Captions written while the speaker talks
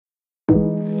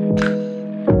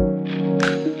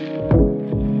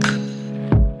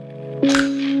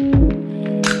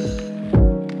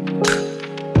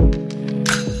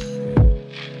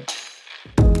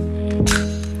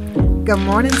Good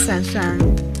morning, sunshine.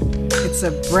 It's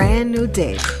a brand new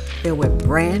day filled with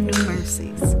brand new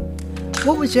mercies.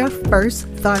 What was your first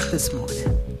thought this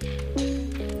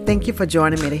morning? Thank you for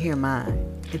joining me to hear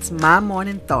mine. It's My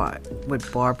Morning Thought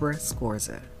with Barbara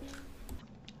Scorza.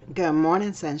 Good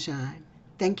morning, sunshine.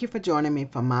 Thank you for joining me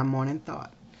for My Morning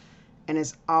Thought. And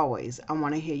as always, I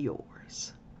want to hear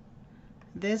yours.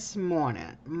 This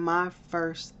morning, my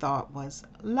first thought was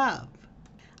love.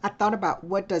 I thought about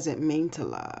what does it mean to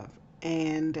love,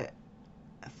 and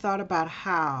thought about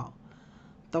how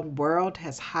the world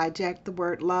has hijacked the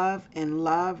word love, and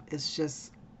love is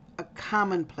just a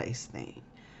commonplace thing.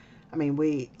 I mean,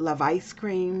 we love ice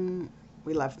cream,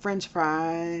 we love French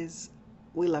fries,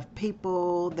 we love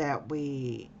people that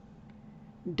we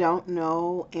don't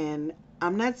know, and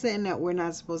I'm not saying that we're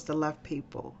not supposed to love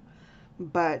people,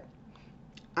 but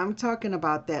I'm talking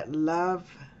about that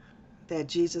love that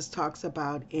Jesus talks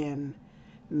about in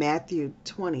Matthew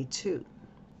 22.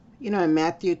 You know, in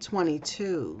Matthew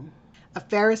 22, a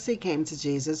Pharisee came to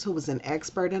Jesus who was an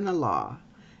expert in the law,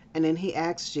 and then he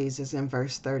asked Jesus in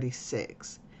verse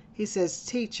 36. He says,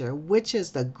 "Teacher, which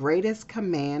is the greatest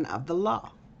command of the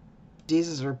law?"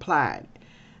 Jesus replied.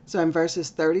 So in verses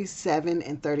 37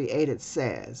 and 38 it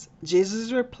says,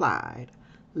 Jesus replied,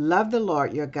 "Love the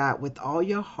Lord your God with all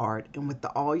your heart and with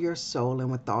all your soul and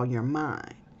with all your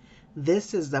mind.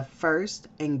 This is the first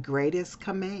and greatest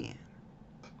command."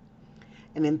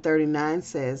 And in 39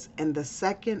 says, "And the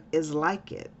second is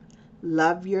like it.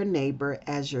 Love your neighbor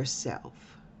as yourself."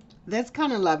 That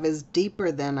kind of love is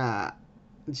deeper than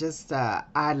just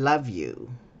I love you.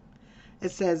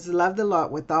 It says, love the Lord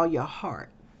with all your heart.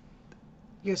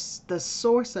 You're the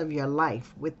source of your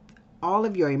life, with all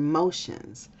of your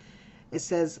emotions. It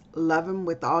says, love him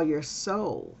with all your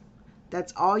soul.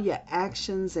 That's all your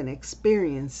actions and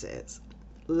experiences.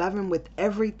 Love him with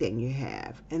everything you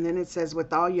have. And then it says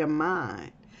with all your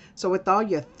mind. So with all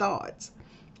your thoughts,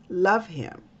 love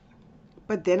him.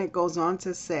 But then it goes on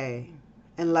to say,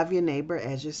 and love your neighbor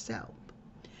as yourself.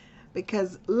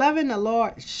 Because loving the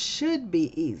Lord should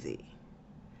be easy.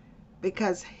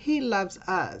 Because he loves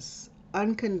us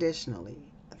unconditionally.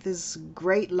 This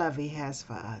great love he has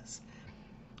for us.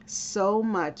 So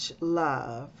much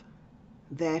love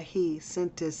that he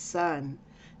sent his son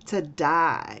to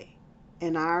die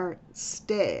in our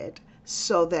stead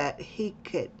so that he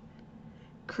could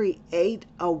create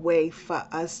a way for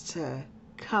us to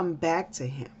come back to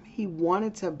him. He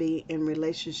wanted to be in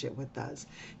relationship with us.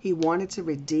 He wanted to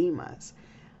redeem us.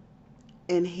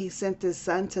 And he sent his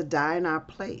son to die in our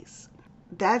place.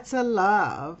 That's a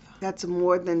love that's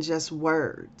more than just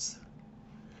words.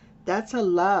 That's a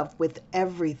love with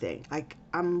everything. Like,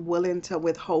 I'm willing to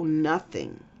withhold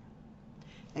nothing.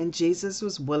 And Jesus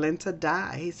was willing to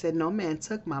die. He said, no man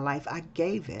took my life, I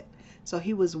gave it. So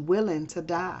he was willing to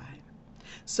die.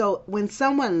 So when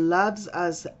someone loves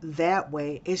us that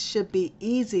way, it should be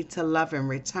easy to love in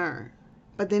return.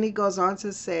 But then he goes on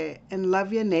to say, and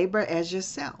love your neighbor as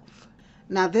yourself.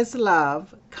 Now this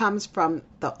love comes from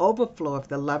the overflow of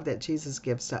the love that Jesus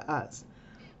gives to us.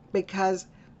 Because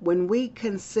when we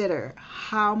consider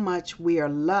how much we are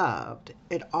loved,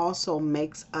 it also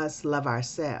makes us love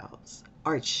ourselves,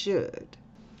 or it should.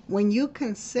 When you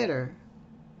consider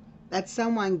that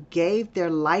someone gave their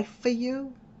life for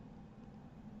you,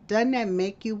 doesn't that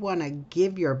make you want to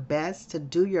give your best, to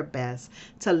do your best,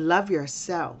 to love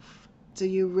yourself? Do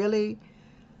you really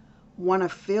want to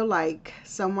feel like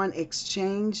someone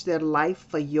exchanged their life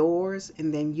for yours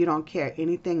and then you don't care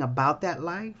anything about that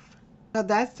life? So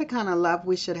that's the kind of love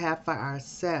we should have for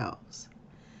ourselves.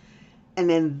 And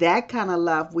then that kind of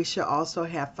love we should also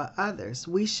have for others.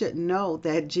 We should know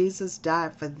that Jesus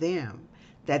died for them,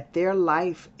 that their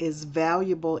life is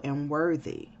valuable and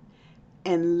worthy.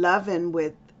 And loving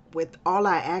with all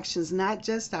our actions, not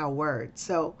just our words.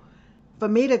 So for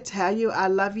me to tell you I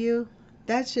love you,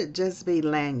 that should just be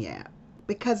lanyard.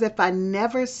 Because if I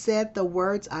never said the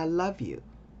words I love you,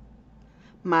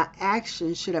 my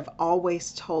actions should have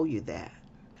always told you that.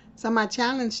 So my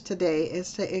challenge today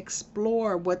is to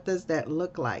explore, what does that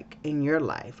look like in your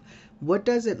life? What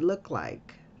does it look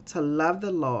like to love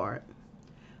the Lord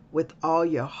with all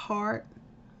your heart,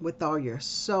 with all your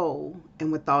soul,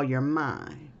 and with all your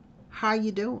mind? How are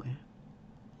you doing?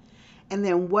 And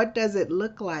then what does it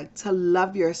look like to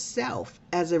love yourself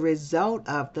as a result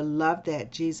of the love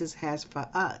that Jesus has for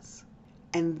us?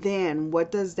 And then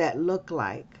what does that look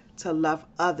like to love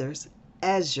others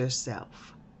as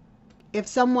yourself? If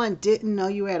someone didn't know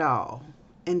you at all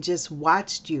and just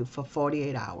watched you for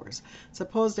 48 hours,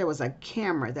 suppose there was a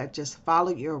camera that just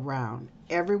followed you around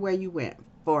everywhere you went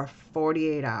for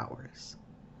 48 hours,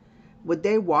 would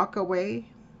they walk away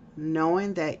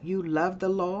knowing that you love the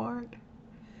Lord?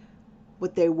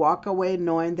 Would they walk away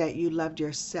knowing that you loved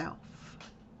yourself?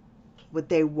 Would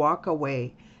they walk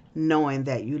away knowing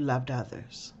that you loved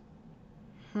others?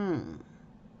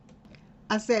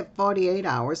 I said 48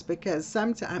 hours because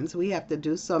sometimes we have to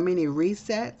do so many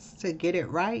resets to get it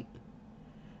right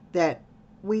that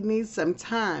we need some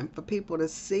time for people to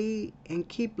see and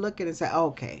keep looking and say,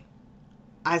 okay,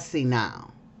 I see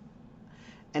now.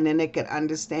 And then they could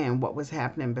understand what was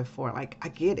happening before. Like, I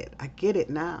get it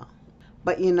now.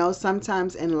 But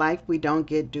sometimes in life we don't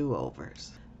get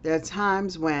do-overs. There are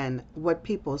times when what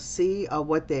people see or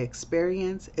what they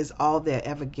experience is all they'll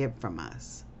ever get from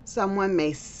us. Someone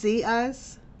may see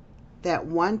us that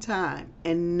one time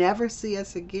and never see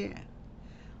us again.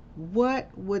 What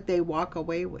would they walk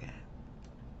away with?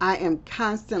 I am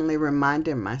constantly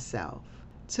reminding myself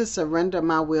to surrender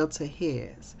my will to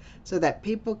His so that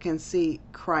people can see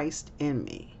Christ in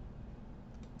me.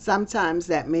 Sometimes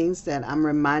that means that I'm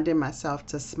reminding myself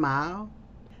to smile.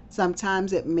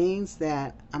 Sometimes it means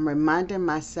that I'm reminding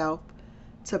myself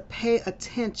to pay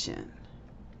attention.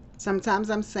 Sometimes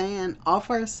I'm saying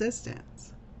offer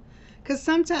assistance. Because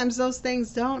sometimes those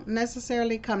things don't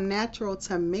necessarily come natural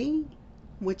to me,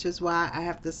 which is why I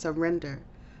have to surrender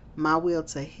my will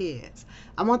to His.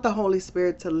 I want the Holy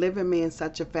Spirit to live in me in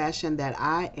such a fashion that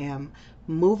I am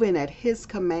moving at His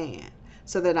command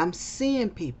so that I'm seeing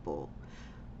people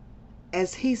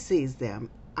as He sees them.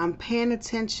 I'm paying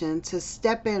attention to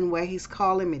step in where He's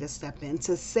calling me to step in,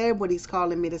 to say what He's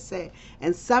calling me to say,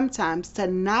 and sometimes to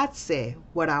not say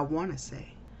what I want to say.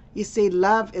 You see,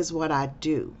 love is what I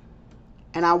do,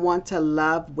 and I want to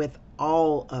love with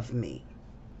all of me.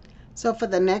 So for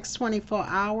the next 24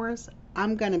 hours,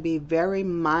 I'm going to be very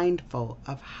mindful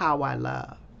of how I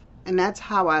love. And that's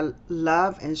how I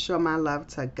love and show my love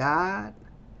to God,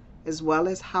 as well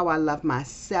as how I love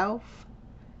myself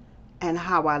and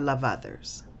how I love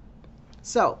others.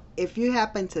 So if you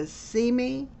happen to see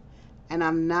me and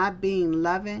I'm not being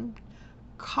loving,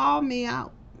 call me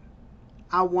out.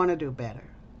 I want to do better.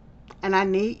 And I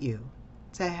need you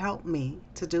to help me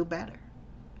to do better.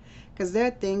 Because there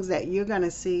are things that you're going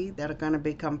to see that are going to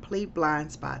be complete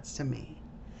blind spots to me.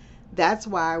 That's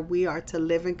why we are to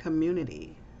live in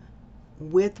community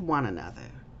with one another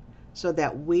so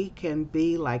that we can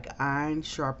be like iron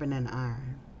sharpening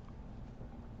iron.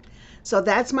 So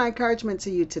that's my encouragement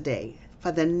to you today.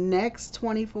 For the next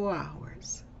 24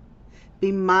 hours,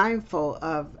 be mindful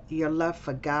of your love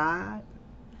for God,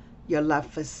 your love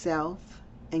for self,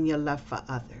 and your love for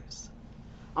others.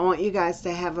 I want you guys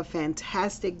to have a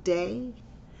fantastic day.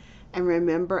 And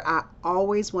remember, I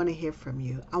always want to hear from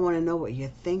you. I want to know what you're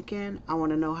thinking. I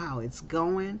want to know how it's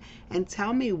going. And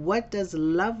tell me, what does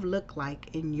love look like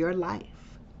in your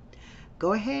life?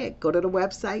 Go ahead. Go to the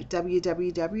website,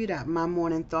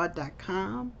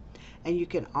 www.mymorningthought.com. And you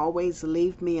can always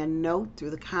leave me a note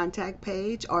through the contact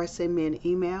page or send me an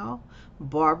email,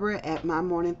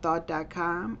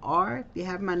 Barbara@mymorningthought.com. Or if you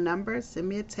have my number, send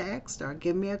me a text or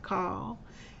give me a call.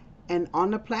 And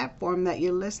on the platform that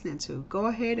you're listening to, go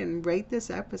ahead and rate this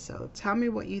episode. Tell me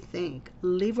what you think.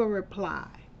 Leave a reply.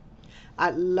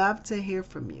 I'd love to hear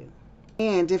from you.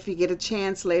 And if you get a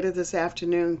chance later this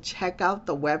afternoon, check out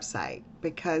the website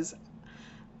because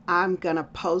I'm going to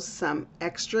post some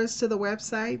extras to the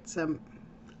website.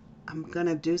 I'm going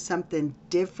to do something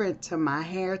different to my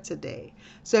hair today.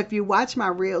 So if you watch my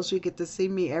reels, you get to see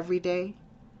me every day.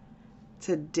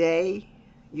 Today,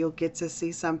 you'll get to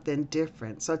see something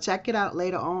different. So check it out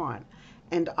later on.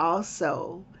 And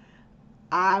also,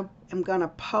 I am going to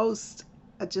post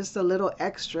just a little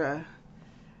extra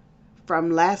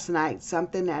from last night,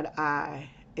 something that I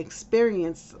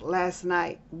experienced last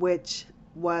night, which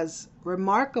was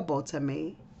remarkable to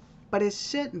me, but it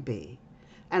shouldn't be.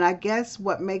 And I guess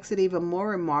what makes it even more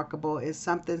remarkable is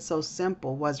something so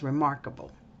simple was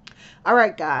remarkable. All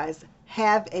right, guys,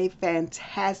 have a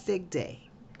fantastic day.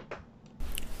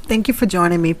 Thank you for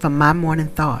joining me for My Morning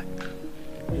Thought.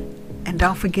 And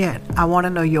don't forget, I want to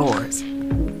know yours.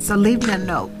 So leave me a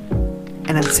note.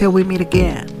 And until we meet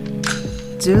again,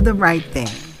 do the right thing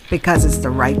because it's the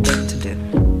right thing to do.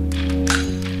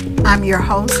 I'm your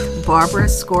host, Barbara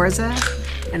Scorza,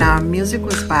 and our music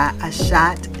was by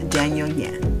Ashat Daniel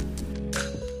Yen.